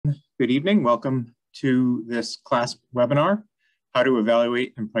Good evening. Welcome to this CLASP webinar, How to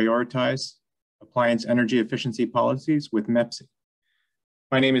Evaluate and Prioritize Appliance Energy Efficiency Policies with Mepsy.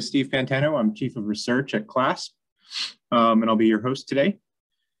 My name is Steve Pantano. I'm Chief of Research at CLASP, and I'll be your host today.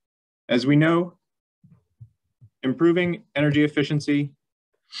 As we know, improving energy efficiency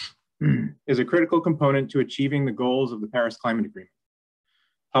is a critical component to achieving the goals of the Paris Climate Agreement.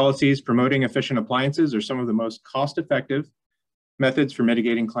 Policies promoting efficient appliances are some of the most cost-effective methods for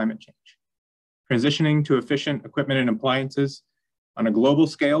mitigating climate change. Transitioning to efficient equipment and appliances on a global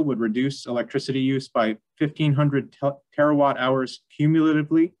scale would reduce electricity use by 1,500 terawatt hours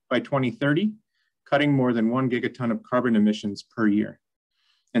cumulatively by 2030, cutting more than 1 gigaton of carbon emissions per year,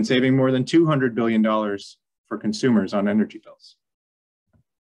 and saving more than $200 billion for consumers on energy bills.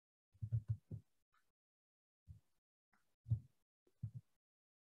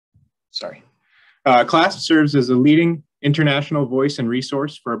 CLASP serves as a leading international voice and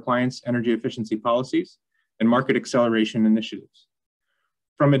resource for appliance energy efficiency policies and market acceleration initiatives.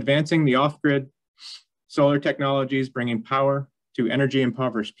 From advancing the off-grid solar technologies, bringing power to energy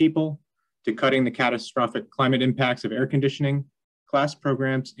impoverished people, to cutting the catastrophic climate impacts of air conditioning, CLASP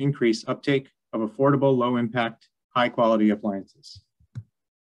programs increase uptake of affordable, low-impact, high-quality appliances.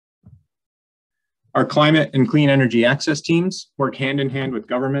 Our climate and clean energy access teams work hand in hand with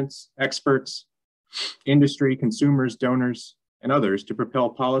governments, experts, industry, consumers, donors, and others to propel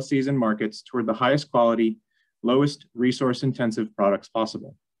policies and markets toward the highest quality, lowest resource-intensive products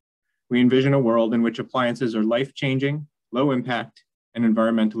possible. We envision a world in which appliances are life-changing, low-impact, and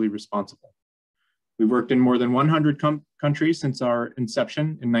environmentally responsible. We've worked in more than 100 countries since our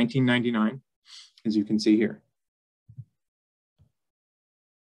inception in 1999, as you can see here.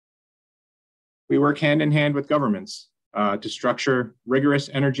 We work hand in hand with governments to structure rigorous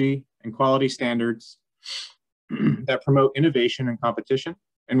energy and quality standards that promote innovation and competition.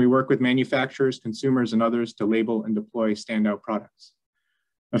 And we work with manufacturers, consumers, and others to label and deploy standout products.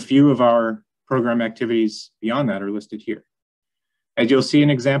 A few of our program activities beyond that are listed here. As you'll see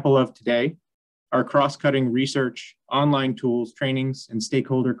an example of today, our cross-cutting research, online tools, trainings, and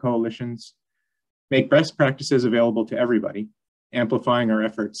stakeholder coalitions make best practices available to everybody, amplifying our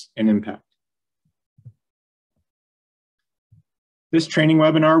efforts and impact. This training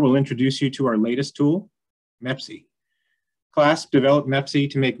webinar will introduce you to our latest tool, Mepsy. CLASP developed Mepsy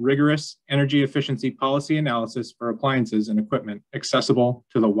to make rigorous energy efficiency policy analysis for appliances and equipment accessible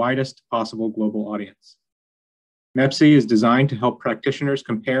to the widest possible global audience. Mepsy is designed to help practitioners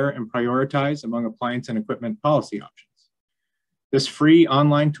compare and prioritize among appliance and equipment policy options. This free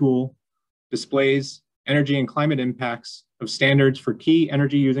online tool displays energy and climate impacts of standards for key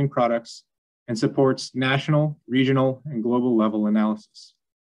energy using products and supports national, regional, and global level analysis.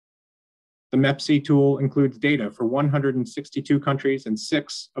 The Mepsy tool includes data for 162 countries and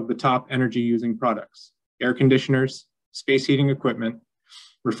 6 of the top energy using products: air conditioners, space heating equipment,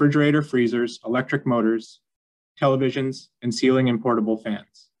 refrigerator freezers, electric motors, televisions, and ceiling and portable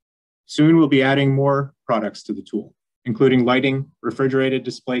fans. Soon we'll be adding more products to the tool, including lighting, refrigerated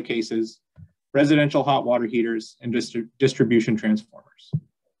display cases, residential hot water heaters, and distribution transformers.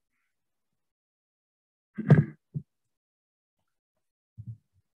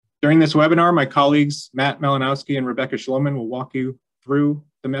 During this webinar, my colleagues, Matt Malinowski and Rebecca Schloemann, will walk you through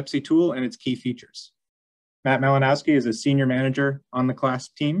the Mepsy tool and its key features. Matt Malinowski is a senior manager on the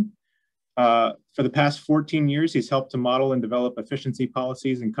CLASP team. For the past 14 years, he's helped to model and develop efficiency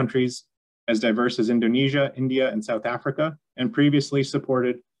policies in countries as diverse as Indonesia, India, and South Africa, and previously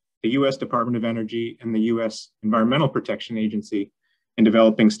supported the US Department of Energy and the US Environmental Protection Agency in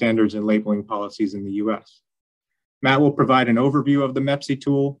developing standards and labeling policies in the US. Matt will provide an overview of the Mepsy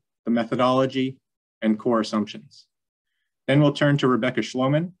tool, the methodology, and core assumptions. Then we'll turn to Rebecca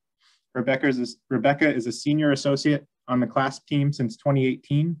Schloemann. Rebecca is a senior associate on the CLASP team since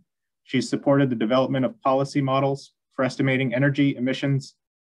 2018. She's supported the development of policy models for estimating energy emissions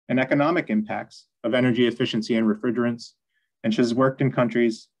and economic impacts of energy efficiency and refrigerants, and she's worked in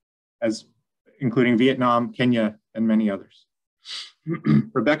countries including Vietnam, Kenya, and many others.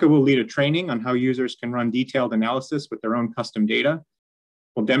 Rebecca will lead a training on how users can run detailed analysis with their own custom data.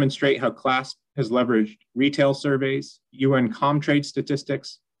 We'll demonstrate how CLASP has leveraged retail surveys, UN Comtrade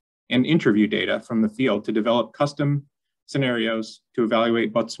statistics, and interview data from the field to develop custom scenarios to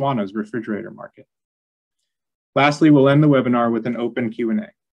evaluate Botswana's refrigerator market. Lastly, we'll end the webinar with an open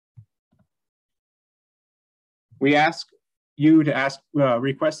Q&A. We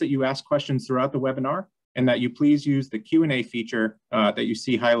request that you ask questions throughout the webinar and that you please use the Q&A feature that you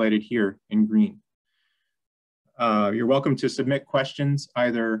see highlighted here in green. You're welcome to submit questions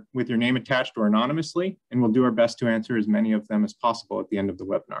either with your name attached or anonymously, and we'll do our best to answer as many of them as possible at the end of the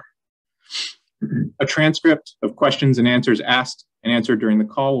webinar. A transcript of questions and answers asked and answered during the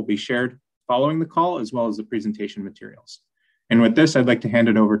call will be shared following the call, as well as the presentation materials. And with this, I'd like to hand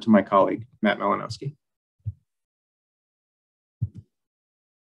it over to my colleague, Matt Malinowski.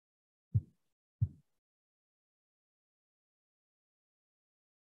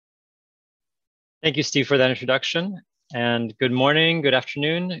 Thank you, Steve, for that introduction. And good morning, good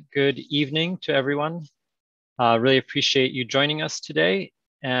afternoon, good evening to everyone. Really appreciate you joining us today.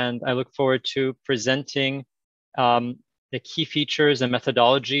 And I look forward to presenting the key features and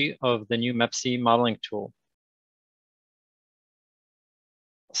methodology of the new Mepsy modeling tool.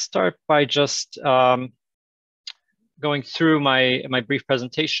 I'll start by just going through my brief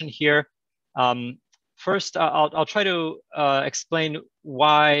presentation here. First, I'll try to explain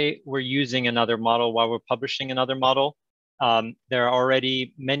why we're using another model, why we're publishing another model. There are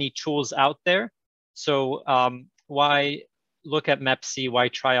already many tools out there. So why look at Mepsy? Why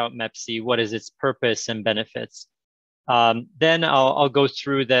try out Mepsy? What is its purpose and benefits? Then I'll go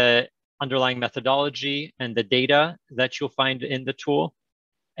through the underlying methodology and the data that you'll find in the tool.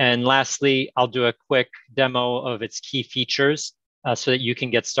 And lastly, I'll do a quick demo of its key features so that you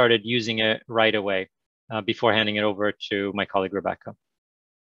can get started using it right away before handing it over to my colleague, Rebecca.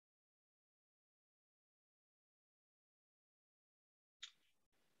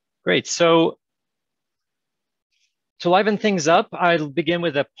 Great. So to liven things up, I'll begin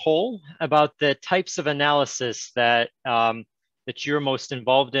with a poll about the types of analysis that, that you're most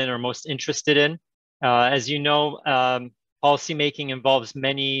involved in or most interested in. As you know, policymaking involves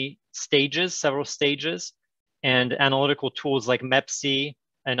many stages, several stages, and analytical tools like Mepsy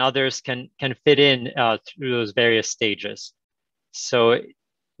and others can fit in through those various stages. So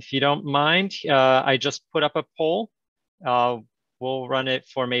if you don't mind, I just put up a poll. We'll run it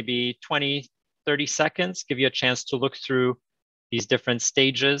for maybe 20, 30 seconds, give you a chance to look through these different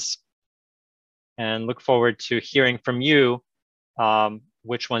stages and look forward to hearing from you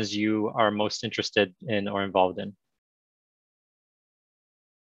which ones you are most interested in or involved in.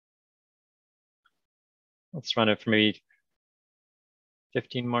 Let's run it for maybe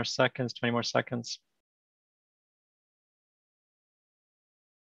 15 more seconds, 20 more seconds.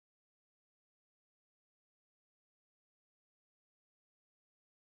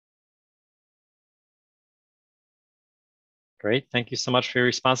 Great, thank you so much for your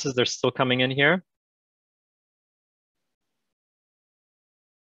responses. They're still coming in here.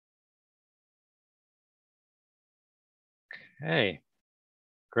 Okay,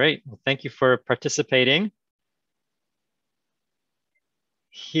 great. Well, thank you for participating.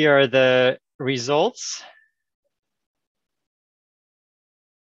 Here are the results.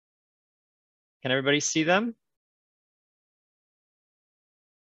 Can everybody see them?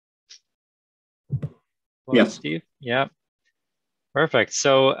 Yes. Steve? Yeah. Perfect.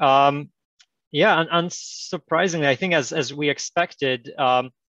 So, yeah, unsurprisingly, I think as we expected,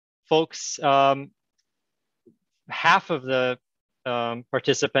 folks, half of the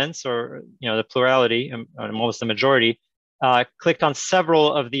participants, or the plurality, almost the majority, clicked on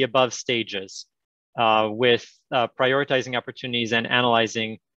several of the above stages, with prioritizing opportunities and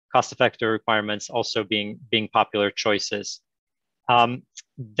analyzing cost-effective requirements also being popular choices.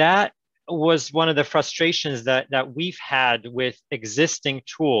 That was one of the frustrations that we've had with existing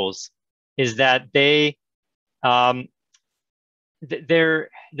tools, is that they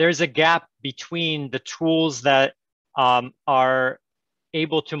there's a gap between the tools that are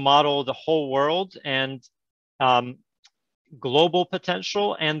able to model the whole world and global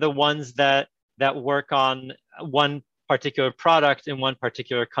potential, and the ones that work on one particular product in one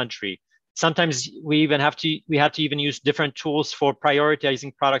particular country. Sometimes we have to even use different tools for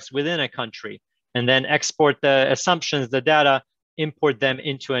prioritizing products within a country, and then export the assumptions, the data, import them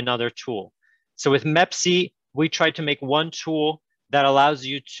into another tool. So with Mepsy, we tried to make one tool that allows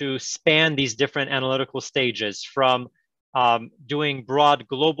you to span these different analytical stages, from doing broad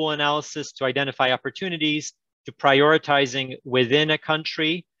global analysis to identify opportunities, to prioritizing within a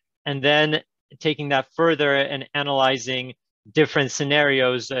country, and then taking that further and analyzing different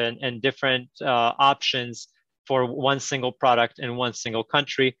scenarios and different options for one single product in one single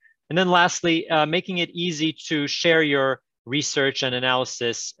country. And then lastly, making it easy to share your research and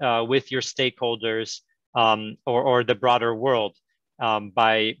analysis with your stakeholders or the broader world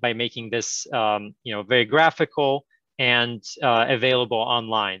by making this very graphical and available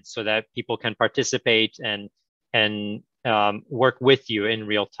online, so that people can participate and work with you in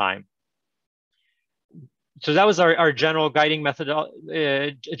real time. So that was our general guiding method,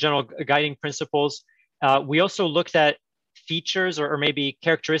 general guiding principles. We also looked at features or maybe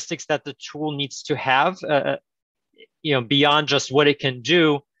characteristics that the tool needs to have, beyond just what it can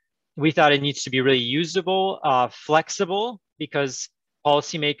do. we thought it needs to be really usable, flexible, because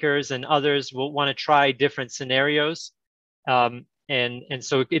policymakers and others will want to try different scenarios. And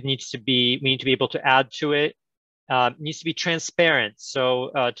so it needs to be, we need to be able to add to it. It needs to be transparent.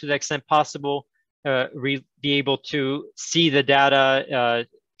 So to the extent possible, be able to see the data,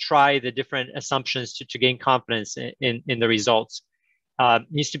 try the different assumptions to gain confidence in the results.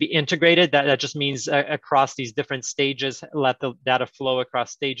 Needs to be integrated. That just means across these different stages, let the data flow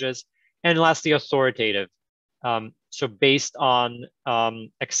across stages. And lastly, authoritative. So based on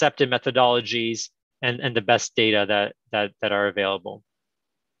accepted methodologies and the best data that are available.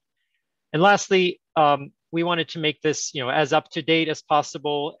 And lastly, we wanted to make this, as up to date as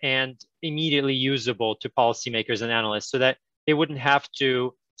possible and immediately usable to policymakers and analysts, so that they wouldn't have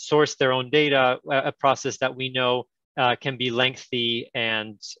to source their own data, a process that we know can be lengthy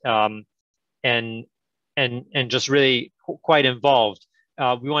and just really quite involved.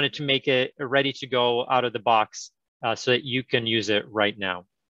 We wanted to make it ready to go out of the box so that you can use it right now.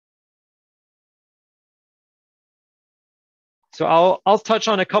 So I'll touch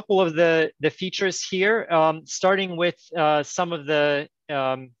on a couple of the features here, starting with some of the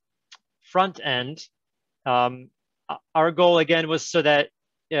front end. Our goal again was so that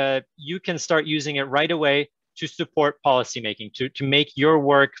you can start using it right away to support policymaking, to make your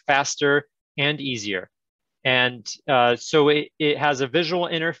work faster and easier. And so it has a visual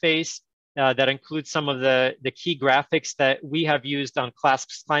interface that includes some of the key graphics that we have used on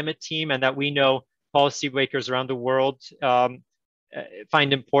CLASP's climate team and that we know policymakers around the world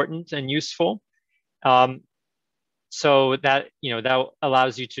find important and useful. So that, that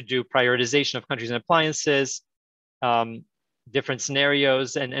allows you to do prioritization of countries and appliances, different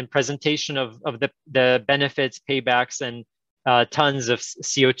scenarios, and presentation of the benefits, paybacks, and tons of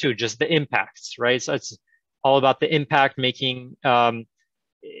CO2, just the impacts, right? So it's all about the impact, making,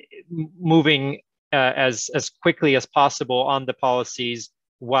 moving as quickly as possible on the policies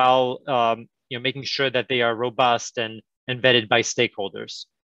while making sure that they are robust and vetted by stakeholders.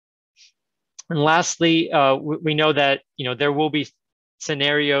 And lastly, we know that there will be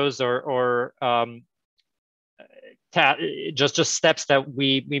scenarios or just steps that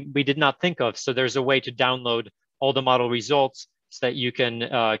we did not think of. So there's a way to download all the model results so that you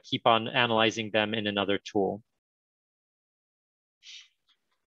can keep on analyzing them in another tool.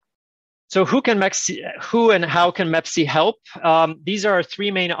 So who and how can Mepsy help? These are our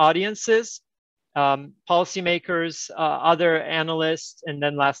three main audiences: policymakers, other analysts, and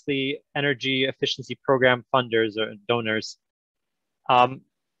then lastly, energy efficiency program funders or donors.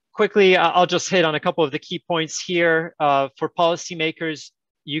 Quickly, I'll just hit on a couple of the key points here. For policymakers,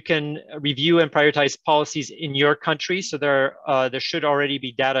 you can review and prioritize policies in your country. So there should already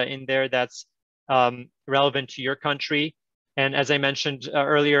be data in there that's relevant to your country. And as I mentioned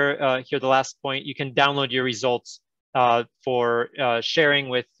earlier, here the last point, you can download your results for sharing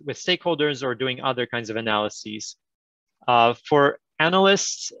with stakeholders or doing other kinds of analyses. For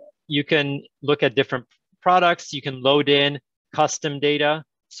analysts, you can look at different products. You can load in custom data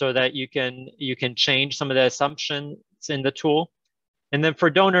so that you can change some of the assumptions in the tool. And then for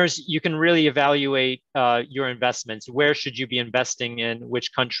donors, you can really evaluate your investments. Where should you be investing in,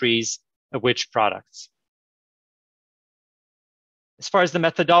 which countries, which products? As far as the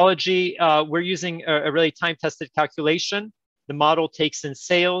methodology, we're using a really time-tested calculation. The model takes in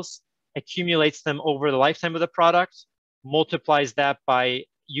sales, accumulates them over the lifetime of the product, multiplies that by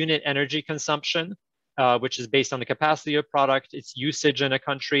unit energy consumption, which is based on the capacity of product, its usage in a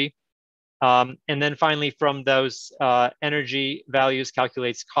country. And then finally, from those energy values,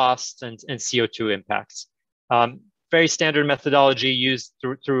 calculates costs and CO2 impacts. Very standard methodology used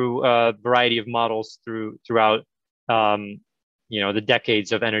through a variety of models throughout the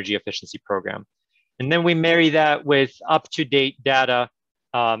decades of energy efficiency program. And then we marry that with up-to-date data,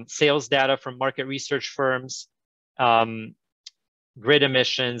 sales data from market research firms, grid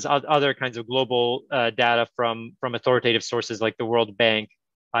emissions, other kinds of global data from authoritative sources like the World Bank,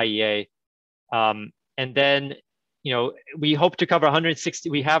 IEA. And then, we hope to cover 160,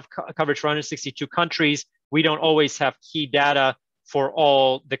 we have coverage for 162 countries. We don't always have key data for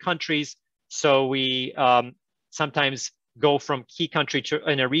all the countries. So we sometimes go from key country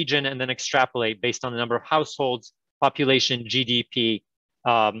in a region and then extrapolate based on the number of households, population, GDP,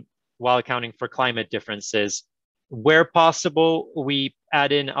 while accounting for climate differences. Where possible, we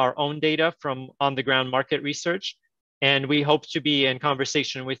add in our own data from on-the-ground market research, and we hope to be in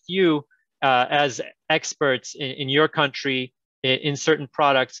conversation with you as experts in your country in certain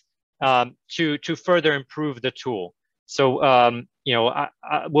products to further improve the tool. So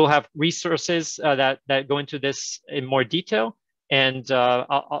we'll have resources that go into this in more detail, And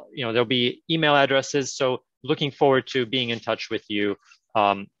there'll be email addresses. So looking forward to being in touch with you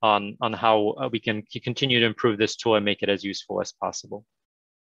on how we can continue to improve this tool and make it as useful as possible.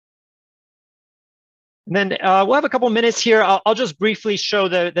 And then we'll have a couple minutes here. I'll just briefly show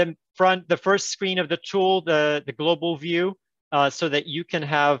the first screen of the tool, the global view, so that you can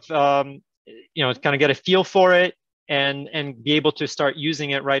have kind of get a feel for it and be able to start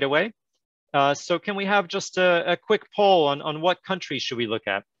using it right away. So can we have just a quick poll on what country should we look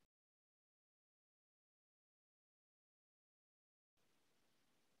at?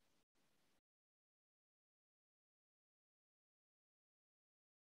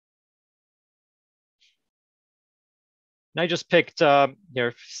 And I just picked there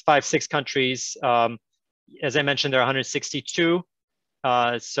are 5, 6 countries. As I mentioned, there are 162.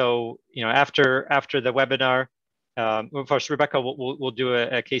 So after the webinar, of course, Rebecca will do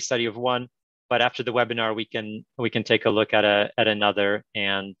a case study of one. But after the webinar, we can take a look at another,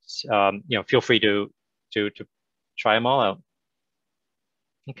 and feel free to try them all out.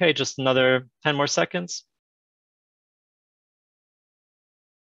 Okay, just another 10 more seconds.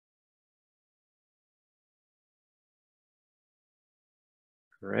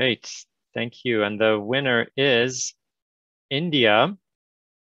 Great, thank you. And the winner is India.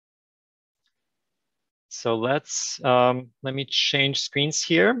 So let me change screens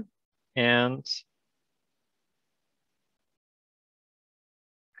here and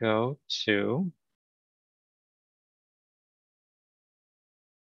go to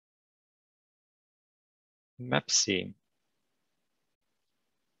Mepsy.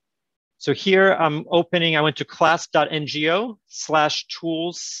 So here I'm opening, I went to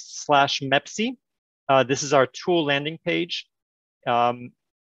clasp.ngo/tools/Mepsy. This is our tool landing page.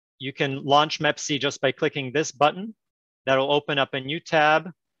 You can launch Mepsy just by clicking this button. That'll open up a new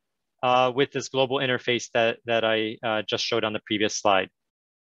tab with this global interface that I just showed on the previous slide.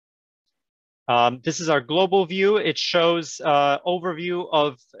 This is our global view. It shows overview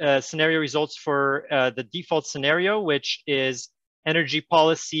of scenario results for the default scenario, which is energy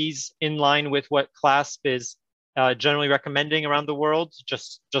policies in line with what CLASP is generally recommending around the world,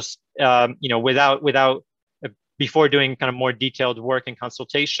 just without before doing kind of more detailed work and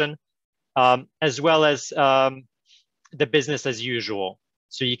consultation, as well as the business as usual.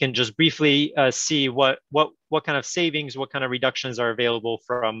 So you can just briefly see what kind of savings, what kind of reductions are available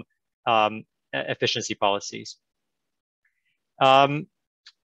from efficiency policies. You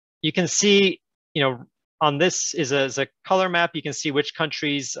can see, on this is a color map. You can see which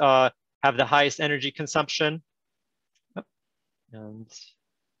countries have the highest energy consumption. And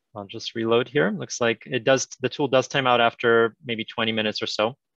I'll just reload here. Looks like the tool does time out after maybe 20 minutes or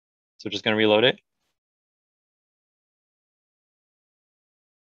so. So just going to reload it.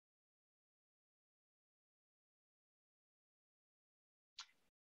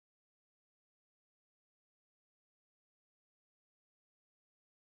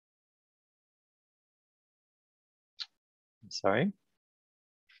 I'm sorry.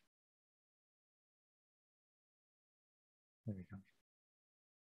 There we go.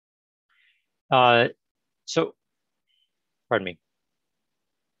 So, pardon me.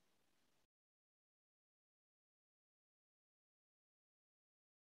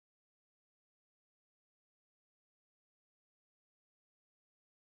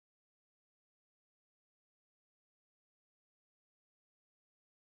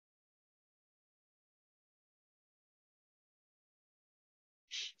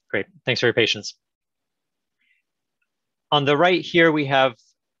 Great, thanks for your patience. On the right here, we have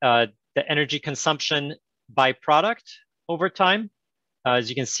the energy consumption by product over time. As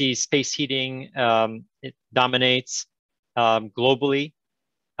you can see, space heating, it dominates globally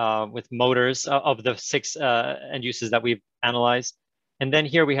with motors of the 6 end uses that we've analyzed. And then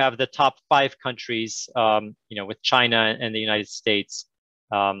here we have the top 5 countries, with China and the United States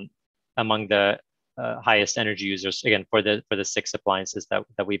among the highest energy users, again, for the 6 appliances that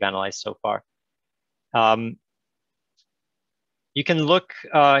we've analyzed so far. You can look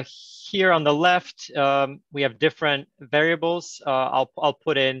here on the left. We have different variables. I'll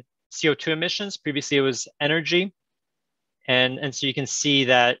put in CO2 emissions. Previously, it was energy, and so you can see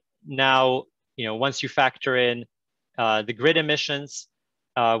that now, once you factor in the grid emissions,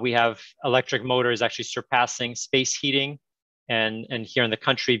 we have electric motors actually surpassing space heating, and here in the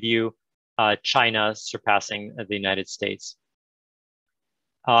country view, China surpassing the United States.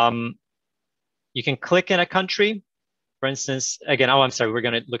 You can click in a country. For instance, again, I'm sorry, we're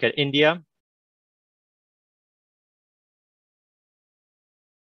going to look at India.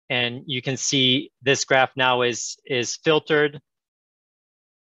 And you can see this graph now is filtered.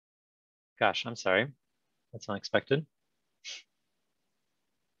 Gosh, I'm sorry. That's unexpected.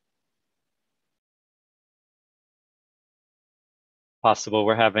 possible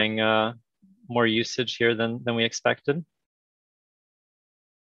we're having more usage here than we expected.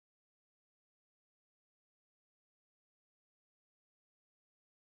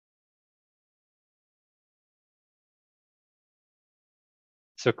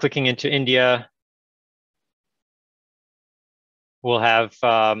 So clicking into India, we'll have,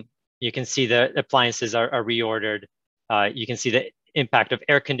 you can see the appliances are reordered. You can see the impact of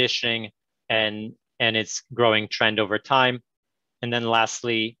air conditioning and its growing trend over time. And then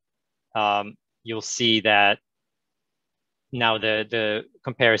lastly, you'll see that now the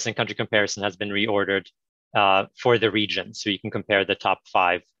country comparison has been reordered for the region. So you can compare the top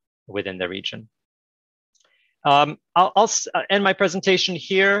 5 within the region. I'll end my presentation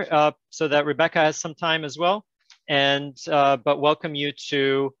here so that Rebecca has some time as well. But welcome you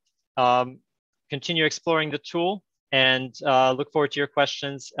to continue exploring the tool and look forward to your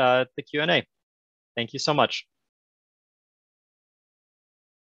questions at the Q&A. Thank you so much.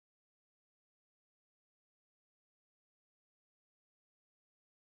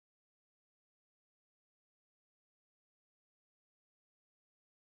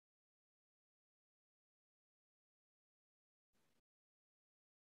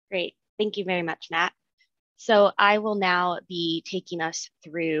 Great. Thank you very much, Matt. So I will now be taking us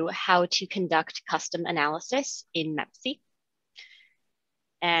through how to conduct custom analysis in Mepsy.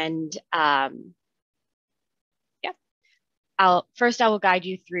 And first I will guide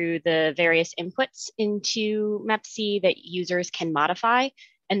you through the various inputs into Mepsy that users can modify.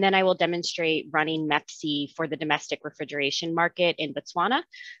 And then I will demonstrate running Mepsy for the domestic refrigeration market in Botswana.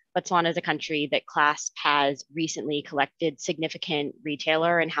 Botswana is a country that CLASP has recently collected significant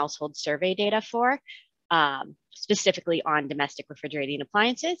retailer and household survey data for, specifically on domestic refrigerating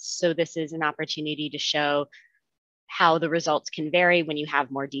appliances. So this is an opportunity to show how the results can vary when you have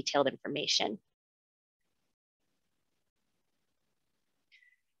more detailed information.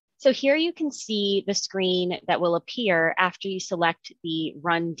 So here you can see the screen that will appear after you select the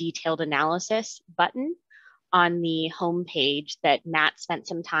Run Detailed Analysis button on the home page that Matt spent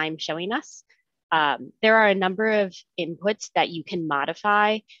some time showing us. There are a number of inputs that you can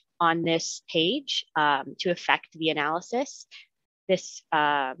modify on this page to affect the analysis. This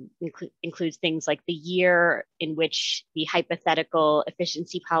includes things like the year in which the hypothetical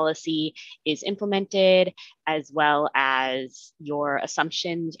efficiency policy is implemented, as well as your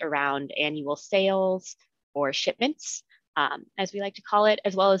assumptions around annual sales or shipments, as we like to call it,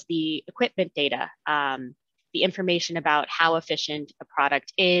 as well as the equipment data, the information about how efficient a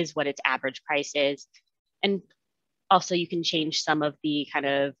product is, what its average price is. And also you can change some of the kind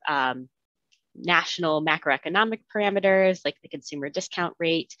of national macroeconomic parameters like the consumer discount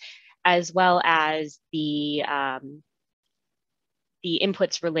rate, as well as the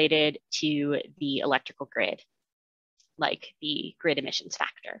inputs related to the electrical grid, like the grid emissions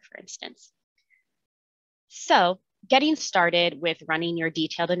factor, for instance. So getting started with running your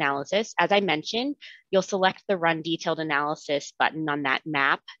detailed analysis, as I mentioned, you'll select the Run Detailed Analysis button on that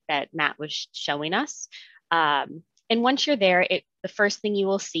map that Matt was showing us. And once you're there, the first thing you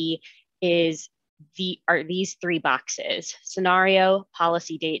will see is these 3 boxes: scenario,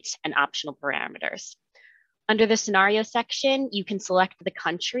 policy dates, and optional parameters. Under the scenario section, you can select the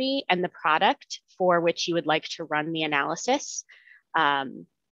country and the product for which you would like to run the analysis.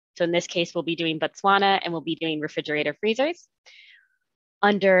 So in this case, we'll be doing Botswana and we'll be doing refrigerator freezers.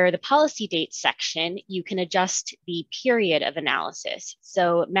 Under the policy date section, you can adjust the period of analysis.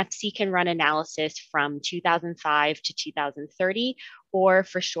 So Mepsy can run analysis from 2005 to 2030, or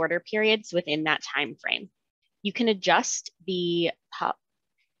for shorter periods within that time frame. You can adjust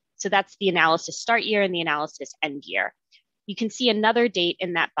so that's the analysis start year and the analysis end year. You can see another date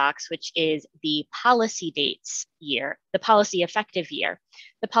in that box, which is the policy dates year, the policy effective year.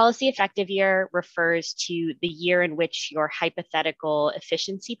 The policy effective year refers to the year in which your hypothetical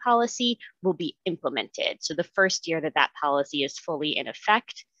efficiency policy will be implemented. So the first year that that policy is fully in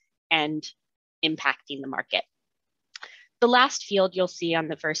effect and impacting the market. The last field you'll see on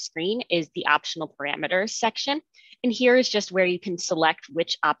the first screen is the optional parameters section. And here is just where you can select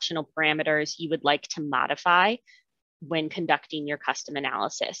which optional parameters you would like to modify when conducting your custom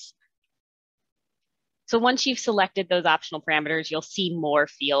analysis. So once you've selected those optional parameters, you'll see more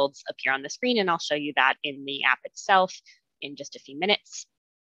fields appear on the screen, and I'll show you that in the app itself in just a few minutes.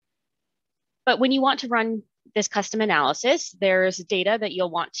 But when you want to run this custom analysis, there's data that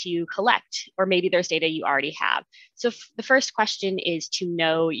you'll want to collect, or maybe there's data you already have. So the first question is to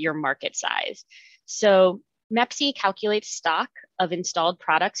know your market size. So Mepsy calculates stock of installed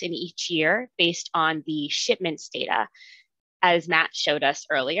products in each year based on the shipments data, as Matt showed us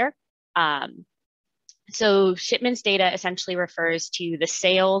earlier. So shipments data essentially refers to the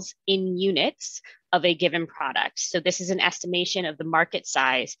sales in units of a given product. So this is an estimation of the market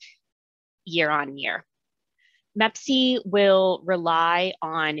size year on year. Mepsy will rely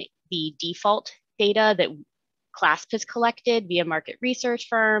on the default data that CLASP has collected via market research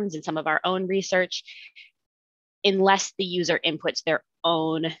firms and some of our own research, unless the user inputs their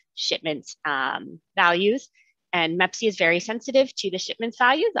own shipments values. And Mepsy is very sensitive to the shipments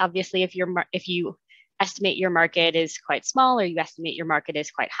values. Obviously, if you estimate your market is quite small or you estimate your market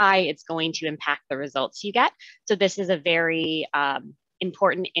is quite high, it's going to impact the results you get. So this is a very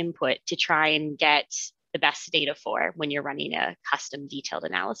important input to try and get the best data for when you're running a custom detailed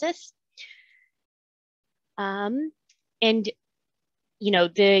analysis. And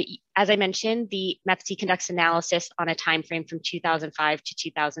as I mentioned, the Mepsy conducts analysis on a time frame from 2005 to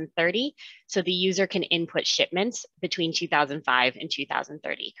 2030. So the user can input shipments between 2005 and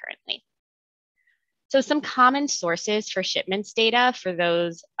 2030 currently. So some common sources for shipments data for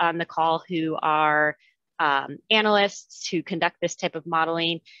those on the call who are analysts who conduct this type of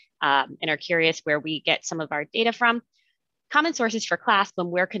modeling and are curious where we get some of our data from. Common sources for CLASP when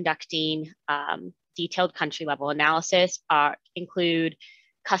we're conducting detailed country level analysis include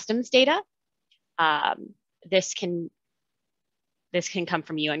customs data. This can come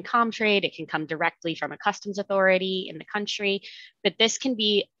from UN Comtrade. It can come directly from a customs authority in the country, but this can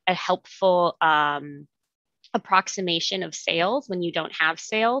be a helpful approximation of sales when you don't have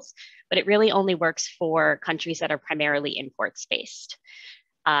sales, but it really only works for countries that are primarily imports based.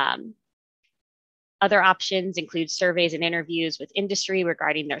 Other options include surveys and interviews with industry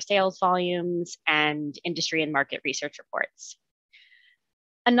regarding their sales volumes and industry and market research reports.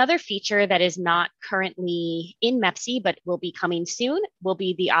 Another feature that is not currently in Mepsy, but will be coming soon, will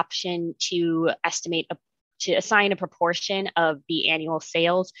be the option to assign a proportion of the annual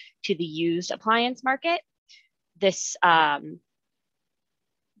sales to the used appliance market. This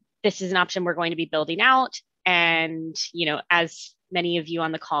is an option we're going to be building out. And, as many of you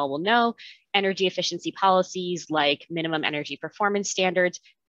on the call will know, energy efficiency policies like minimum energy performance standards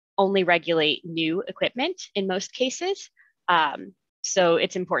only regulate new equipment in most cases. So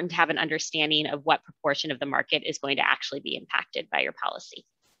it's important to have an understanding of what proportion of the market is going to actually be impacted by your policy.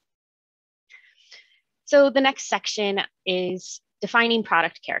 So the next section is defining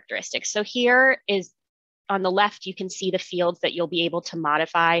product characteristics. So here is on the left, you can see the fields that you'll be able to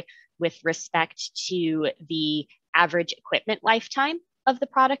modify with respect to the average equipment lifetime of the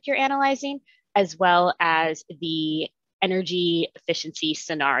product you're analyzing, as well as the energy efficiency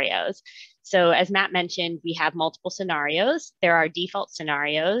scenarios. So as Matt mentioned, we have multiple scenarios. There are default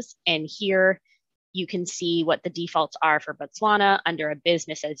scenarios, and here you can see what the defaults are for Botswana under a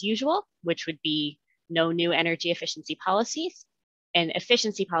business as usual, which would be no new energy efficiency policies. An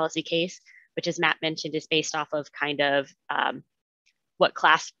efficiency policy case, which as Matt mentioned, is based off of kind of what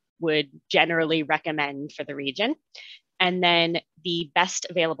CLASP would generally recommend for the region. And then the best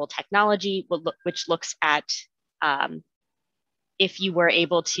available technology, which looks at if you were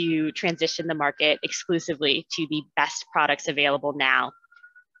able to transition the market exclusively to the best products available now,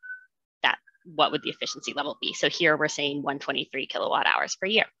 what would the efficiency level be? So here we're saying 123 kilowatt hours per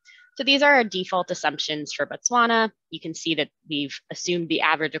year. So these are our default assumptions for Botswana. You can see that we've assumed the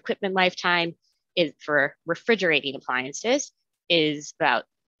average equipment lifetime is for refrigerating appliances is about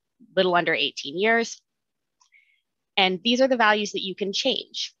little under 18 years. And these are the values that you can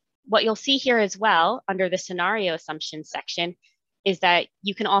change. What you'll see here as well under the scenario assumptions section is that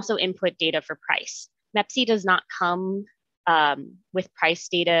you can also input data for price. Mepsy does not come with price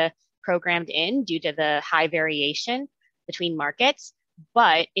data programmed in due to the high variation between markets.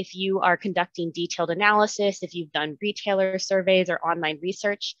 But if you are conducting detailed analysis, if you've done retailer surveys or online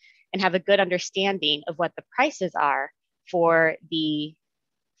research and have a good understanding of what the prices are for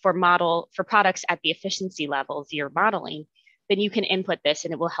products at the efficiency levels you're modeling, then you can input this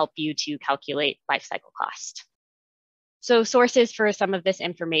and it will help you to calculate life cycle cost. So sources for some of this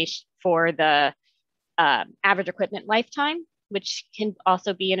information for the average equipment lifetime, which can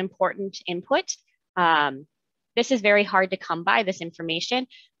also be an important input. This is very hard to come by, this information,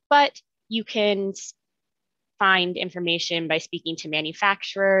 but you can find information by speaking to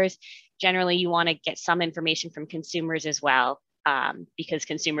manufacturers. Generally, you want to get some information from consumers as well, because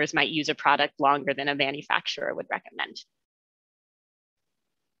consumers might use a product longer than a manufacturer would recommend.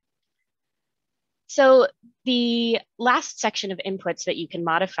 So the last section of inputs that you can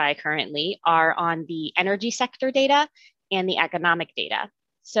modify currently are on the energy sector data and the economic data.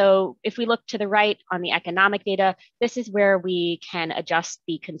 So if we look to the right on the economic data, this is where we can adjust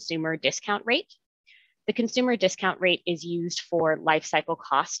the consumer discount rate. The consumer discount rate is used for life cycle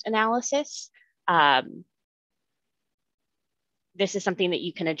cost analysis. This is something that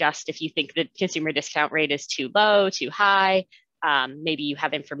you can adjust if you think the consumer discount rate is too low, too high. Maybe you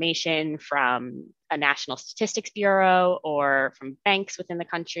have information from a National Statistics Bureau or from banks within the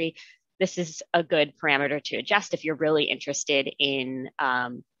country. This is a good parameter to adjust if you're really interested in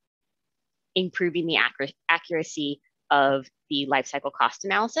improving the accuracy of the life cycle cost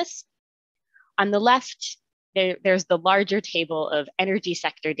analysis. On the left, there's the larger table of energy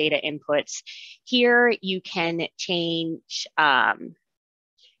sector data inputs. Here you can change the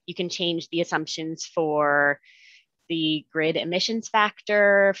assumptions for the grid emissions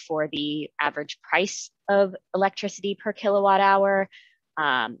factor, for the average price of electricity per kilowatt hour,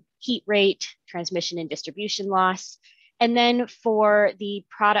 heat rate, transmission and distribution loss, and then for the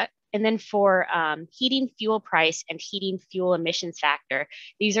product, and then for heating fuel price and heating fuel emissions factor.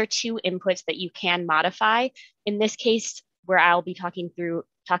 These are two inputs that you can modify. In this case, where I'll be talking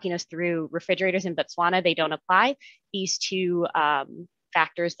us through refrigerators in Botswana, they don't apply. These two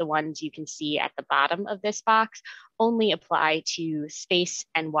factors, the ones you can see at the bottom of this box, only apply to space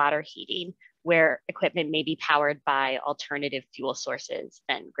and water heating, where equipment may be powered by alternative fuel sources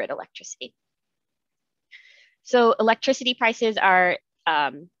than grid electricity. So electricity prices are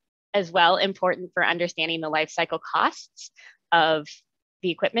as well important for understanding the life cycle costs of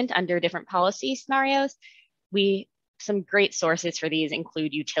the equipment under different policy scenarios. Some great sources for these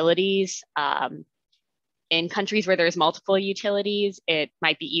include utilities. In countries where there's multiple utilities, it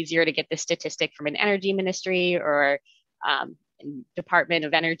might be easier to get the statistic from an energy ministry or Department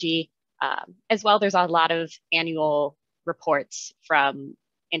of Energy. As well, there's a lot of annual reports from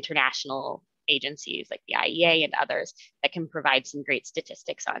international agencies like the IEA and others that can provide some great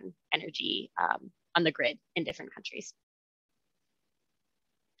statistics on energy on the grid in different countries.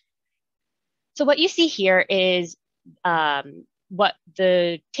 So what you see here is what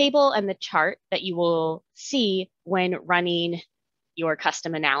the table and the chart that you will see when running your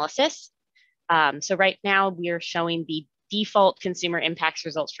custom analysis. So right now we are showing the default consumer impacts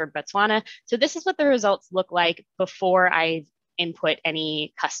results for Botswana. So this is what the results look like before I input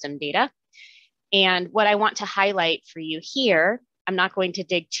any custom data. And what I want to highlight for you here, I'm not going to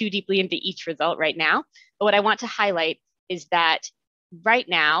dig too deeply into each result right now, but what I want to highlight is that right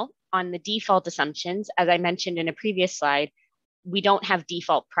now on the default assumptions, as I mentioned in a previous slide, we don't have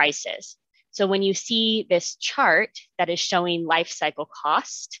default prices. So when you see this chart that is showing life cycle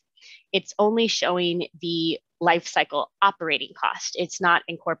cost, it's only showing the life cycle operating cost. It's not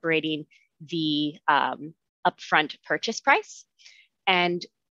incorporating the upfront purchase price. And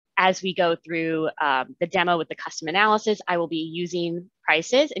as we go through the demo with the custom analysis, I will be using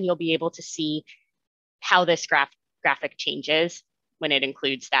prices, and you'll be able to see how this graphic changes when it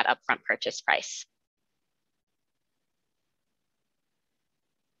includes that upfront purchase price.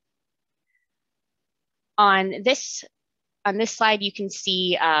 On this slide, you can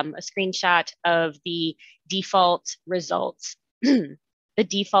see a screenshot of the default results, the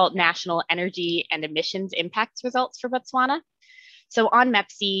default national energy and emissions impacts results for Botswana. So on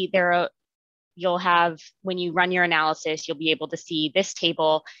Mepsy, you'll have, when you run your analysis, you'll be able to see this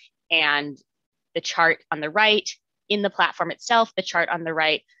table and the chart on the right. In the platform itself, the chart on the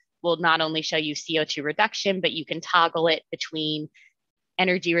right will not only show you CO2 reduction, but you can toggle it between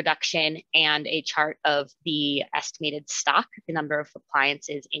energy reduction and a chart of the estimated stock, the number of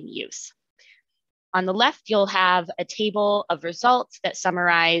appliances in use. On the left, you'll have a table of results that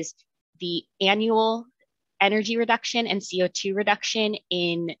summarize the annual energy reduction and CO2 reduction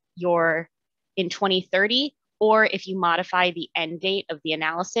in 2030, or if you modify the end date of the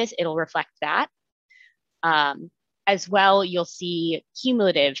analysis, it'll reflect that. As well, you'll see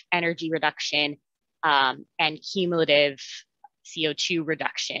cumulative energy reduction and cumulative CO2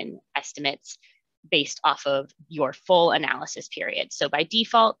 reduction estimates based off of your full analysis period. So by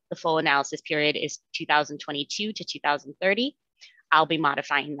default, the full analysis period is 2022 to 2030. I'll be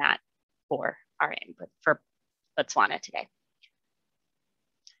modifying that for our input for Botswana today.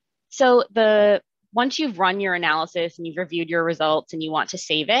 So once you've run your analysis and you've reviewed your results and you want to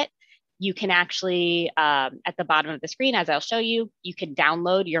save it, you can actually, at the bottom of the screen, as I'll show you, you can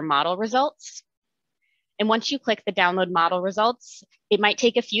download your model results. And once you click the download model results, it might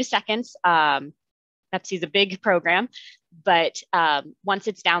take a few seconds. Mepsy is a big program, but once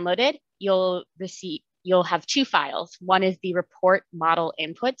it's downloaded, you'll have two files. One is the report model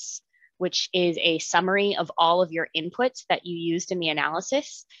inputs, which is a summary of all of your inputs that you used in the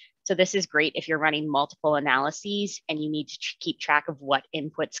analysis. So this is great if you're running multiple analyses and you need to keep track of what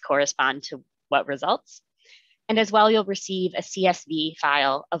inputs correspond to what results. And as well, you'll receive a CSV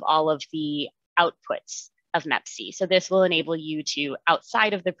file of all of the outputs of Mepsy. So this will enable you to,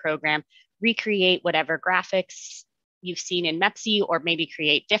 outside of the program, recreate whatever graphics you've seen in Mepsy, or maybe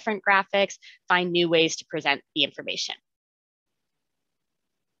create different graphics, find new ways to present the information.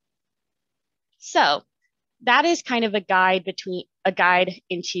 So that is kind of a guide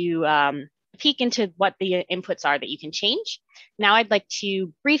into a peek into what the inputs are that you can change. Now I'd like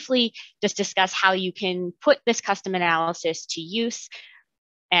to briefly just discuss how you can put this custom analysis to use.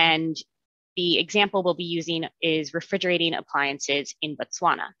 And the example we'll be using is refrigerating appliances in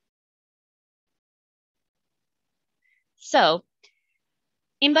Botswana. So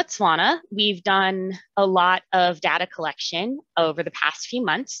in Botswana, we've done a lot of data collection over the past few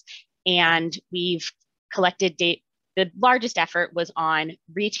months, and we've collected data. The largest effort was on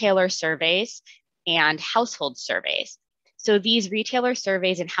retailer surveys and household surveys. So these retailer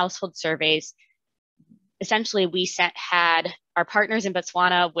surveys and household surveys, essentially had our partners in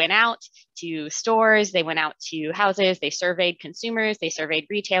Botswana went out to stores, they went out to houses, they surveyed consumers, they surveyed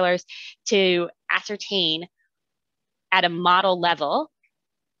retailers to ascertain at a model level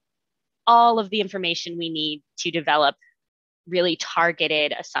all of the information we need to develop really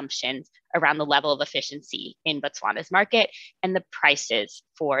targeted assumptions around the level of efficiency in Botswana's market and the prices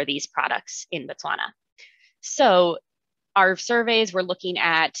for these products in Botswana. So our surveys were looking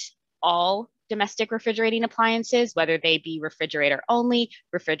at all domestic refrigerating appliances, whether they be refrigerator only,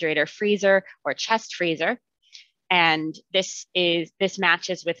 refrigerator freezer, or chest freezer. And this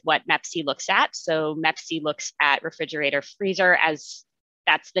matches with what Mepsy looks at. So Mepsy looks at refrigerator freezer as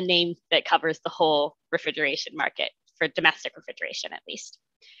that's the name that covers the whole refrigeration market, for domestic refrigeration at least.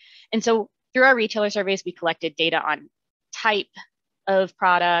 And so through our retailer surveys, we collected data on type of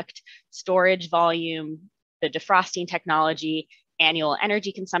product, storage volume, the defrosting technology, annual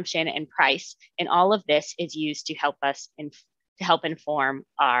energy consumption, and price. And all of this is used to help us inform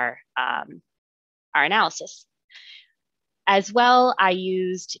our analysis. As well, I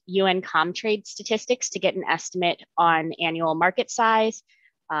used UN Comtrade statistics to get an estimate on annual market size.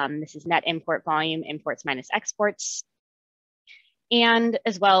 This is net import volume, imports minus exports. And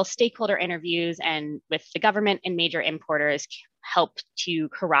as well, stakeholder interviews and with the government and major importers helped to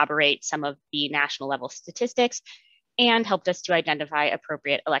corroborate some of the national level statistics and helped us to identify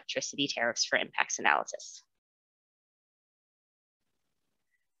appropriate electricity tariffs for impacts analysis.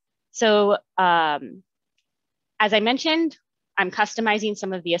 So as I mentioned, I'm customizing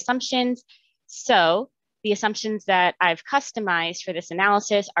some of the assumptions. So the assumptions that I've customized for this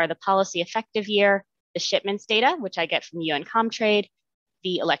analysis are the policy effective year, the shipments data, which I get from UN Comtrade,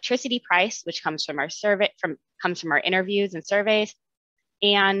 the electricity price, which comes from our our interviews and surveys,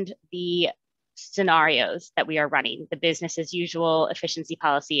 and the scenarios that we are running, the business as usual, efficiency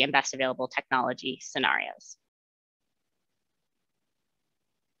policy, and best available technology scenarios.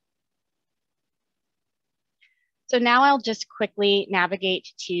 So now I'll just quickly navigate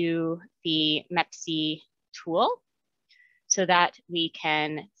to the Mepsy tool so that we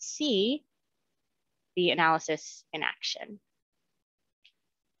can see the analysis in action.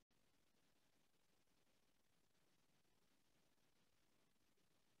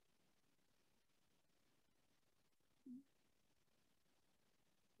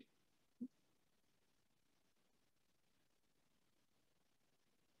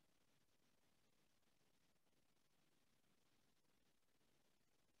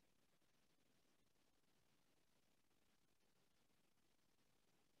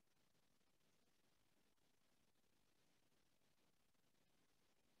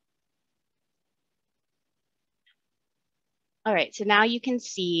 All right, so now you can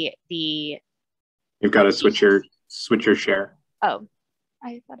see the. You've got to switch your share. Oh,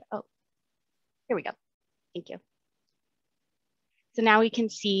 here we go. Thank you. So now we can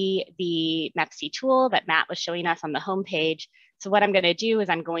see the Mepsy tool that Matt was showing us on the homepage. So what I'm going to do is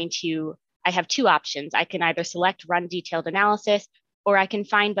I have two options. I can either select run detailed analysis, or I can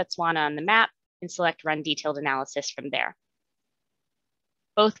find Botswana on the map and select run detailed analysis from there.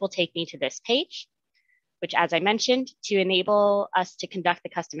 Both will take me to this page, which, as I mentioned, to enable us to conduct the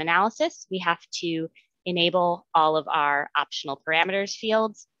custom analysis, we have to enable all of our optional parameters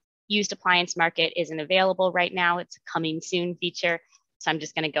fields. Used appliance market isn't available right now. It's a coming soon feature. So I'm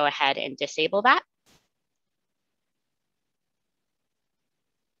just going to go ahead and disable that.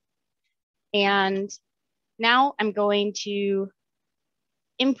 And now I'm going to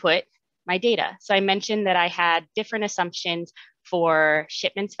input my data. So I mentioned that I had different assumptions for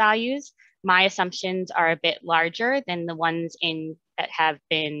shipments values. My assumptions are a bit larger than the ones that have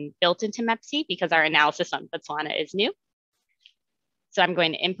been built into Mepsy because our analysis on Botswana is new. So I'm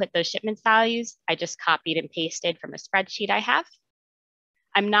going to input those shipments values. I just copied and pasted from a spreadsheet I have.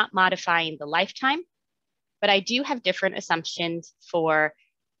 I'm not modifying the lifetime. but I do have different assumptions for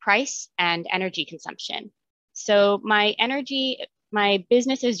price and energy consumption. So my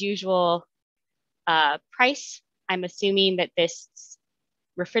business as usual price, I'm assuming that this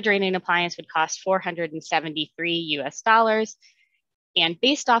refrigerating appliance would cost $473 US. And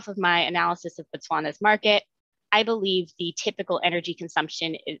based off of my analysis of Botswana's market, I believe the typical energy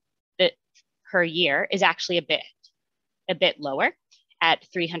consumption per year is actually a bit lower at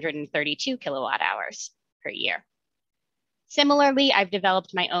 332 kilowatt hours per year. Similarly, I've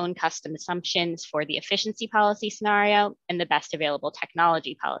developed my own custom assumptions for the efficiency policy scenario and the best available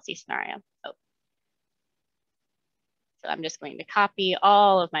technology policy scenario. So I'm just going to copy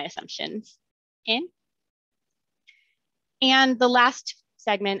all of my assumptions in. And the last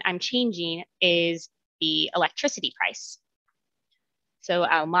segment I'm changing is the electricity price. So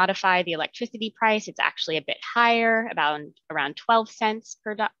I'll modify the electricity price. It's actually a bit higher, about around 12 cents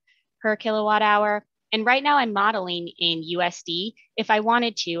per kilowatt hour. And right now I'm modeling in USD. If I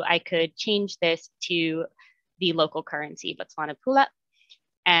wanted to, I could change this to the local currency, Botswana Pula.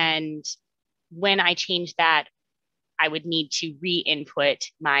 And when I change that, I would need to re-input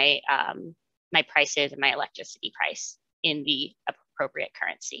my, my prices and my electricity price in the appropriate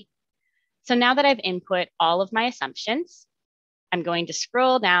currency. So now that I've input all of my assumptions, I'm going to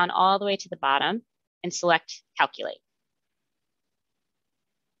scroll down all the way to the bottom and select Calculate.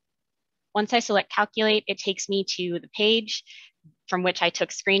 Once I select Calculate, it takes me to the page from which I took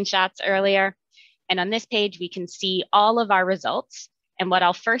screenshots earlier. And on this page, we can see all of our results. And what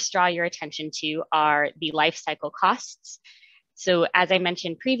I'll first draw your attention to are the life cycle costs. So as I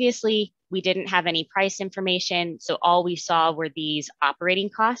mentioned previously, we didn't have any price information. So all we saw were these operating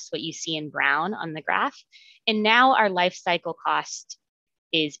costs, what you see in brown on the graph. And now our life cycle cost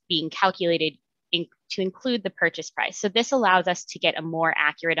is being calculated to include the purchase price. So this allows us to get a more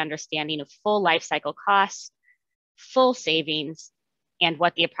accurate understanding of full life cycle costs, full savings, and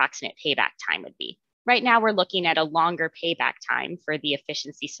what the approximate payback time would be. Right now, we're looking at a longer payback time for the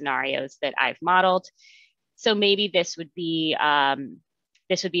efficiency scenarios that I've modeled. So maybe this would be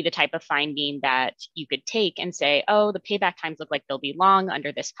the type of finding that you could take and say, oh, the payback times look like they'll be long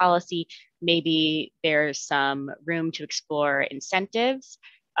under this policy. Maybe there's some room to explore incentives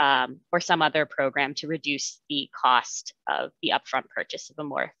or some other program to reduce the cost of the upfront purchase of a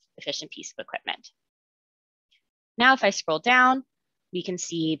more efficient piece of equipment. Now, if I scroll down, we can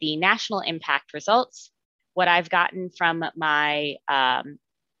see the national impact results. What I've gotten from my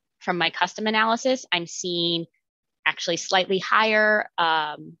custom analysis, I'm seeing actually slightly higher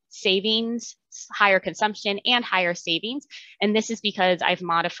savings, higher consumption, and higher savings. And this is because I've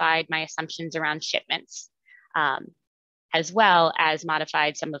modified my assumptions around shipments, as well as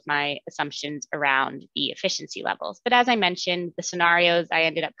modified some of my assumptions around the efficiency levels. But as I mentioned, the scenarios I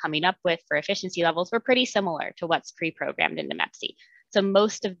ended up coming up with for efficiency levels were pretty similar to what's pre-programmed in the Mepsy. So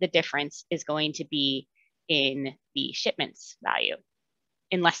most of the difference is going to be in the shipments value,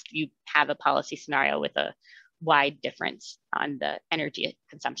 unless you have a policy scenario with a wide difference on the energy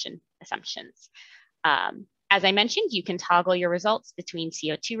consumption assumptions. As I mentioned, you can toggle your results between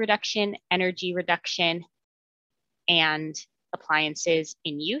CO2 reduction, energy reduction, and appliances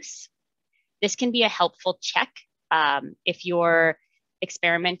in use. This can be a helpful check if you're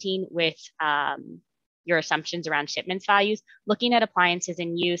experimenting with your assumptions around shipments values. Looking at appliances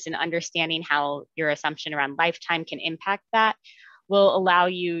in use and understanding how your assumption around lifetime can impact that will allow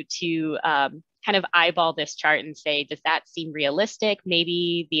you to kind of eyeball this chart and say, does that seem realistic?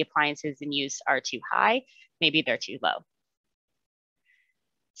 Maybe the appliances in use are too high, maybe they're too low.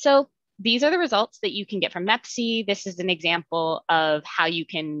 So these are the results that you can get from Mepsy. This is an example of how you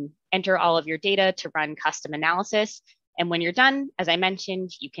can enter all of your data to run custom analysis. And when you're done, as I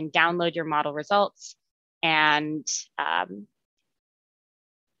mentioned, you can download your model results and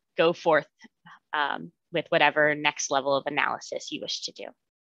go forth with whatever next level of analysis you wish to do.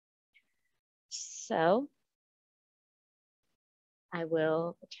 So I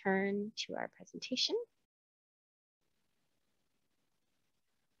will return to our presentation.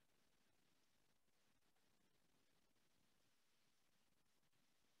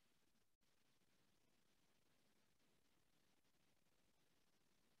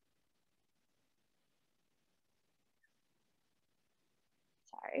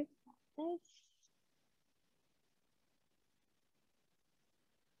 Sorry about this.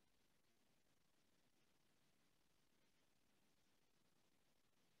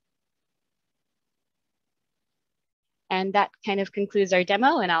 And that kind of concludes our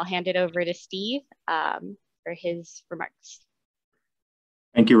demo, and I'll hand it over to Steve for his remarks.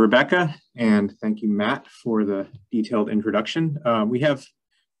 Thank you, Rebecca, and thank you, Matt, for the detailed introduction. We have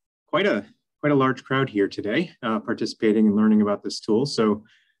quite a quite a large crowd here today participating and learning about this tool. So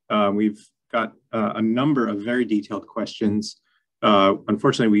we've got a number of very detailed questions.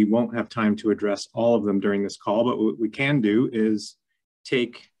 Unfortunately, we won't have time to address all of them during this call, but what we can do is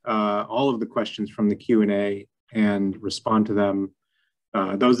take all of the questions from the Q&A and respond to them.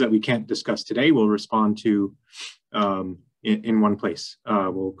 Those that we can't discuss today, we'll respond to in one place.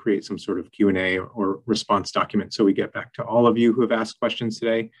 We'll create some sort of Q&A or response document so we get back to all of you who have asked questions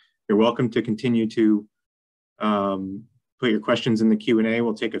today. You're welcome to continue to put your questions in the Q&A.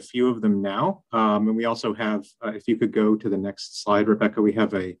 We'll take a few of them now. And we also have, if you could go to the next slide, Rebecca, we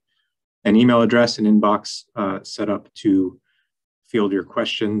have an email address, an inbox set up to field your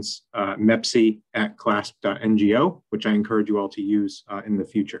questions, Mepsy@clasp.ngo, which I encourage you all to use in the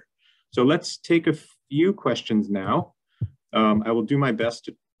future. So let's take a few questions now. I will do my best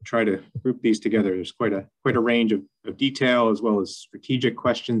to try to group these together. There's quite a range of detail as well as strategic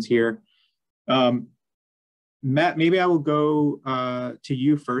questions here. Matt, maybe I will go to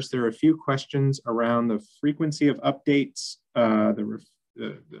you first. There are a few questions around the frequency of updates, the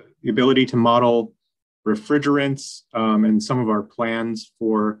ability to model refrigerants, and some of our plans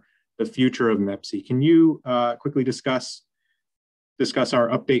for the future of Mepsy. Can you quickly discuss our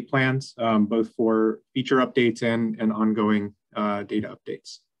update plans, both for feature updates and ongoing data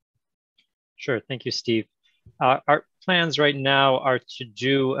updates? Sure, thank you, Steve. Our plans right now are to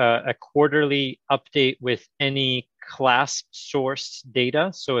do a quarterly update with any CLASP source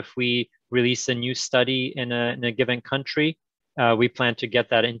data. So if we release a new study in a given country, we plan to get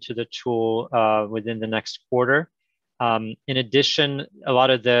that into the tool within the next quarter. In addition, a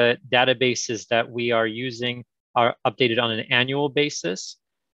lot of the databases that we are using are updated on an annual basis.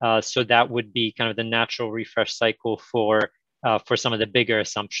 So that would be kind of the natural refresh cycle for some of the bigger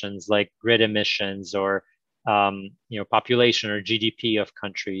assumptions like grid emissions or population or GDP of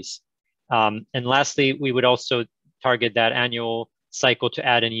countries. And lastly, we would also target that annual cycle to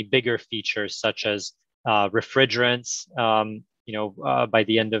add any bigger features such as refrigerants, by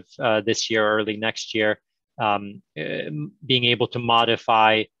the end of this year, early next year, being able to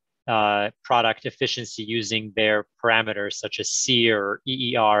modify product efficiency using their parameters such as C or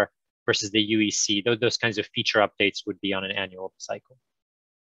EER versus the UEC. Those kinds of feature updates would be on an annual cycle.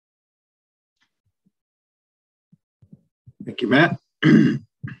 Thank you, Matt.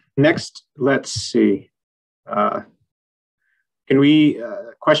 Next, let's see. Can we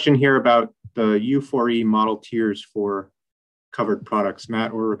question here about the U4E model tiers for covered products?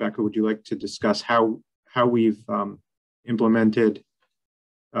 Matt or Rebecca, would you like to discuss how we've implemented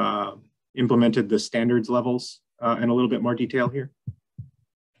the standards levels in a little bit more detail here?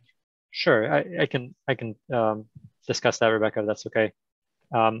 Sure, I can discuss that, Rebecca, if that's okay.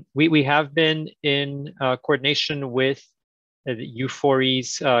 We have been in coordination with the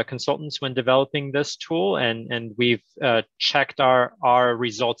U4E's consultants when developing this tool, and we've checked our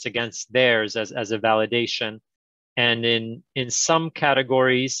results against theirs as a validation. And in some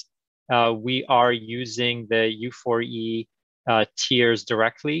categories, we are using the U4E tiers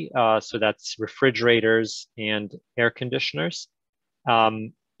directly. So that's refrigerators and air conditioners.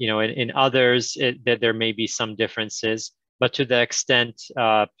 In others, that there may be some differences, but to the extent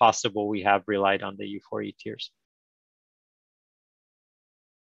possible, we have relied on the U4E tiers.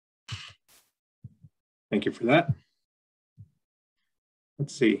 Thank you for that.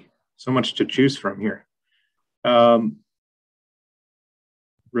 Let's see, so much to choose from here.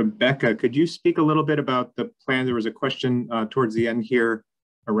 Rebecca, could you speak a little bit about the plan? There was a question towards the end here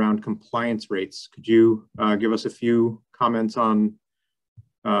around compliance rates. Could you give us a few comments on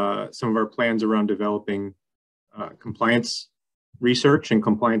some of our plans around developing compliance research and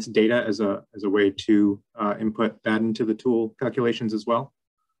compliance data as a way to input that into the tool calculations as well?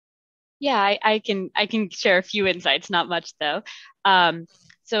 Yeah, I can share a few insights, not much though.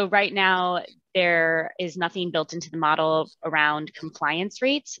 So right now, there is nothing built into the model around compliance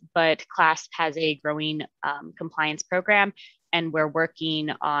rates, but CLASP has a growing compliance program, and we're working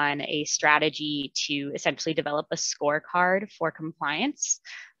on a strategy to essentially develop a scorecard for compliance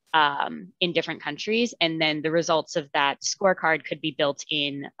in different countries. And then the results of that scorecard could be built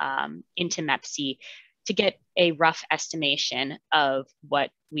in into Mepsy to get a rough estimation of what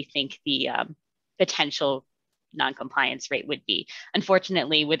we think the potential non-compliance rate would be.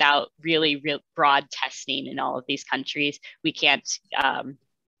 Unfortunately, without really broad testing in all of these countries, we can't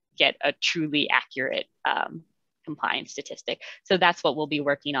get a truly accurate compliance statistic. So that's what we'll be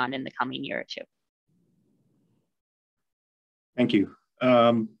working on in the coming year or two. Thank you.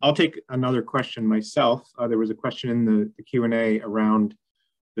 I'll take another question myself. There was a question in the Q&A around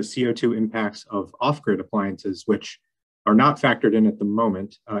the CO2 impacts of off-grid appliances, which are not factored in at the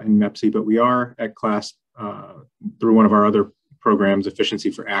moment in Mepsy, but we are at CLASP through one of our other programs, Efficiency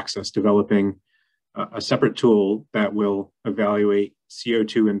for Access, developing a separate tool that will evaluate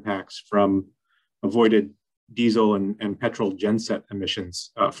CO2 impacts from avoided diesel and petrol genset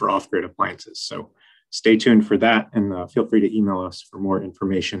emissions for off-grid appliances. So stay tuned for that, and feel free to email us for more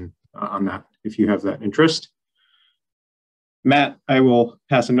information on that if you have that interest. Matt, I will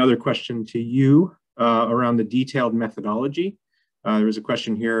pass another question to you around the detailed methodology. There was a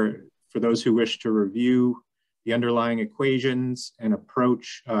question here for those who wish to review the underlying equations and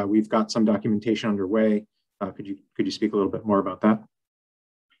approach. We've got some documentation underway. Could you speak a little bit more about that?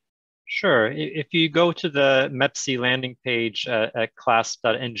 Sure. If you go to the Mepsy landing page at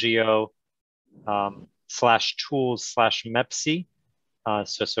clasp.ngo/tools/Mepsy, kind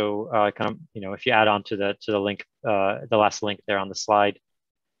of, if you add on to the link, the last link there on the slide,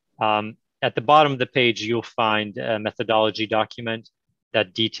 at the bottom of the page, you'll find a methodology document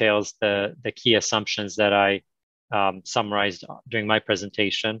that details the key assumptions that I summarized during my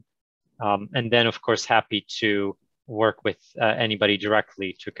presentation. And then, of course, happy to work with anybody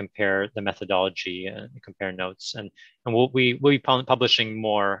directly to compare the methodology and compare notes. And we'll be publishing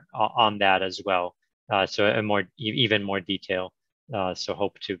more on that as well. So even more detail. So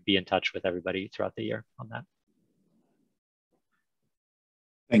hope to be in touch with everybody throughout the year on that.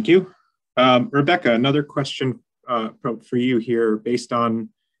 Thank you. Rebecca, another question for you here based on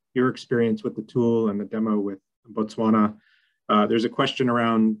your experience with the tool and the demo with Botswana. There's a question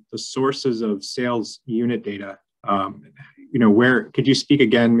around the sources of sales unit data. Where could you speak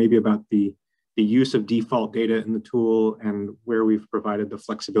again maybe about the use of default data in the tool and where we've provided the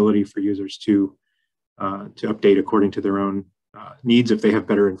flexibility for users to update according to their own needs if they have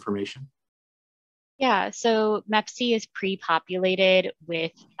better information? Yeah, so Mepsy is pre-populated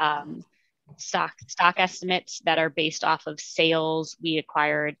with stock estimates that are based off of sales we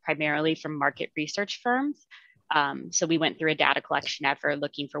acquired primarily from market research firms. So we went through a data collection effort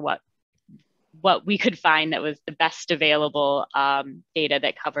looking for what we could find that was the best available data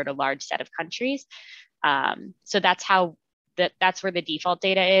that covered a large set of countries. So that's where the default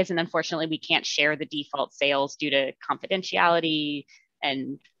data is. And unfortunately, we can't share the default sales due to confidentiality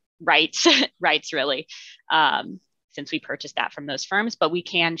and rights really, since we purchased that from those firms, but we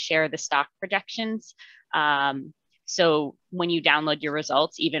can share the stock projections. So when you download your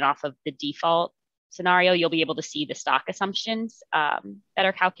results, even off of the default scenario, you'll be able to see the stock assumptions that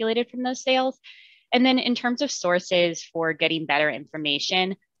are calculated from those sales. And then in terms of sources for getting better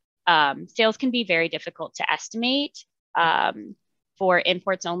information, sales can be very difficult to estimate. For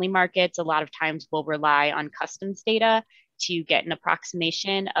imports only markets, a lot of times we'll rely on customs data to get an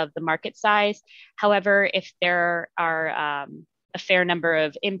approximation of the market size. However, if there are a fair number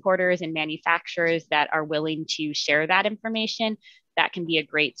of importers and manufacturers that are willing to share that information, that can be a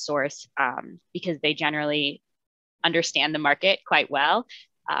great source because they generally understand the market quite well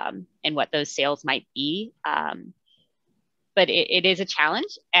and what those sales might be. But it is a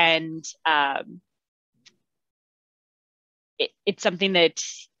challenge, and it's something that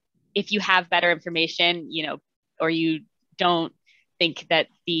if you have better information, or you don't think that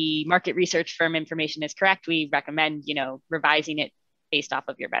the market research firm information is correct, we recommend, revising it based off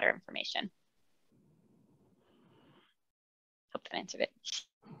of your better information. Hope that answered it.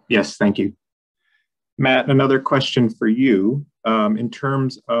 Yes, thank you. Matt, another question for you. In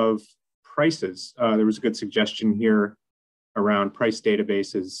terms of prices, there was a good suggestion here around price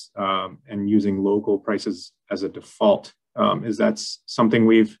databases and using local prices as a default. Is that something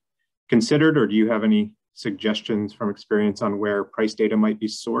we've considered, or do you have any suggestions from experience on where price data might be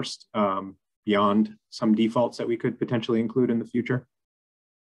sourced beyond some defaults that we could potentially include in the future?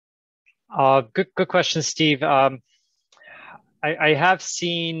 Good question, Steve. I have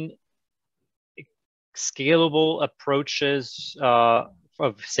seen scalable approaches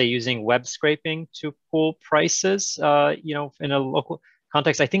of, say, using web scraping to pull prices, in a local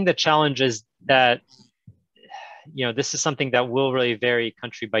context. I think the challenge is that, this is something that will really vary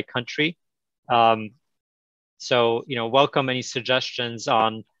country by country. So, welcome any suggestions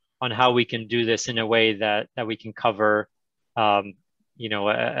on how we can do this in a way that we can cover, a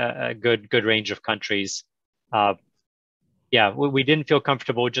good range of countries. We didn't feel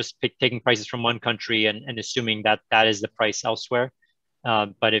comfortable just taking prices from one country and assuming that is the price elsewhere.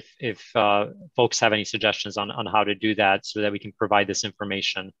 But if folks have any suggestions on how to do that so that we can provide this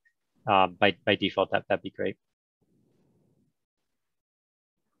information by default, that'd be great.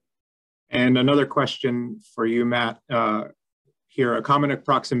 And another question for you, Matt. Here, a common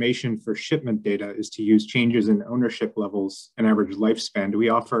approximation for shipment data is to use changes in ownership levels and average lifespan. Do we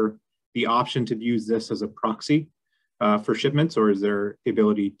offer the option to use this as a proxy for shipments, or is there the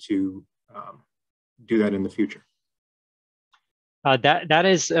ability to do that in the future? That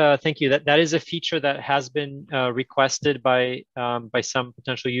is, thank you. That is a feature that has been requested by some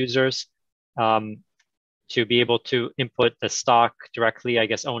potential users to be able to input the stock directly. I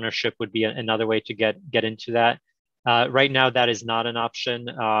guess ownership would be another way to get into that. Right now, that is not an option,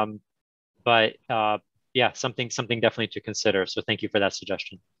 but yeah, something definitely to consider. So thank you for that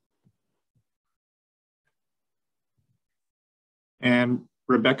suggestion. And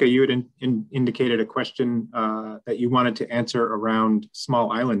Rebecca, you had indicated a question that you wanted to answer around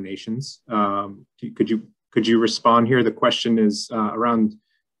small island nations. Could you respond here? The question is around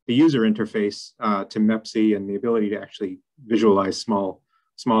the user interface to Mepsy and the ability to actually visualize small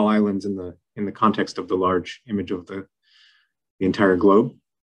islands in the context of the large image of the entire globe.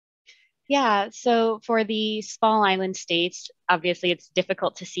 Yeah, so for the small island states, obviously it's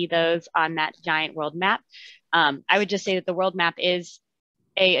difficult to see those on that giant world map. I would just say that the world map is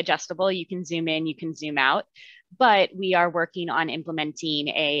adjustable. You can zoom in, you can zoom out, but we are working on implementing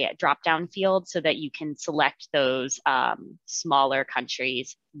a drop-down field so that you can select those smaller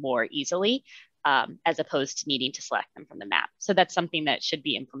countries more easily, as opposed to needing to select them from the map. So that's something that should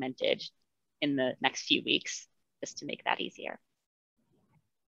be implemented in the next few weeks, just to make that easier.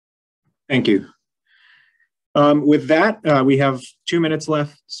 Thank you. With that, we have 2 minutes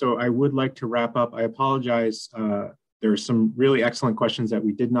left, so I would like to wrap up. I apologize. There are some really excellent questions that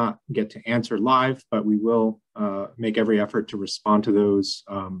we did not get to answer live, but we will make every effort to respond to those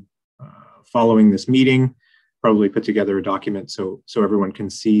following this meeting, probably put together a document so everyone can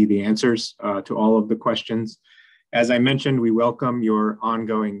see the answers to all of the questions. As I mentioned, we welcome your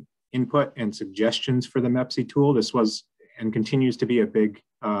ongoing input and suggestions for the Mepsy tool. This was and continues to be a big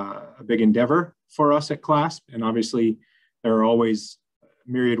endeavor for us at CLASP, and obviously there are always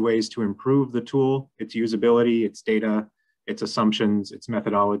myriad ways to improve the tool, its usability, its data, its assumptions, its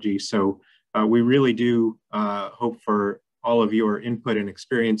methodology. So we really do hope for all of your input and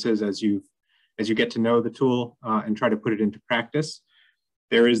experiences as you get to know the tool and try to put it into practice.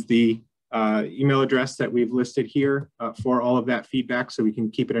 There is the email address that we've listed here for all of that feedback, so we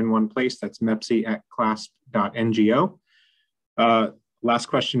can keep it in one place. That's mepsy@clasp.ngo. Last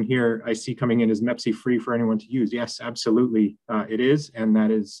question here I see coming in, is Mepsy free for anyone to use? Yes, absolutely it is, and that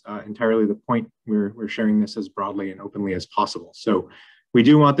is entirely the point. We're sharing this as broadly and openly as possible. So we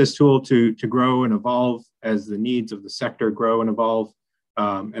do want this tool to grow and evolve as the needs of the sector grow and evolve,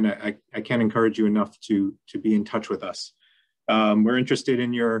 and I can't encourage you enough to be in touch with us. We're interested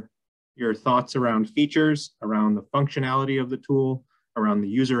in your thoughts around features, around the functionality of the tool, around the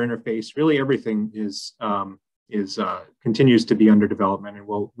user interface. Really everything continues to be under development, and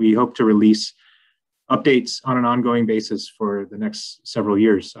we hope to release updates on an ongoing basis for the next several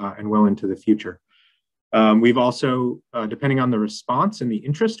years and well into the future. We've also, depending on the response and the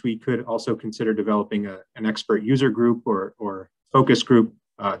interest, we could also consider developing an expert user group or focus group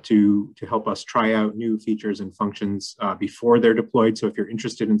to help us try out new features and functions before they're deployed. So if you're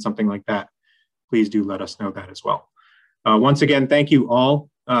interested in something like that, please do let us know that as well. Once again, thank you all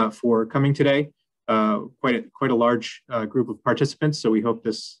for coming today. Quite a large group of participants, so we hope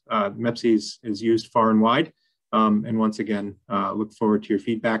this Mepsy is used far and wide. And once again, look forward to your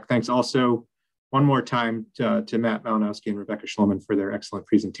feedback. Thanks also one more time to Matt Malinowski and Rebecca Schloemann for their excellent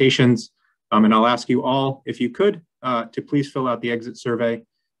presentations. And I'll ask you all, if you could, to please fill out the exit survey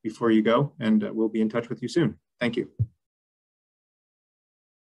before you go, and we'll be in touch with you soon. Thank you.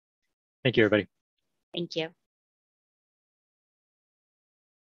 Thank you, everybody. Thank you.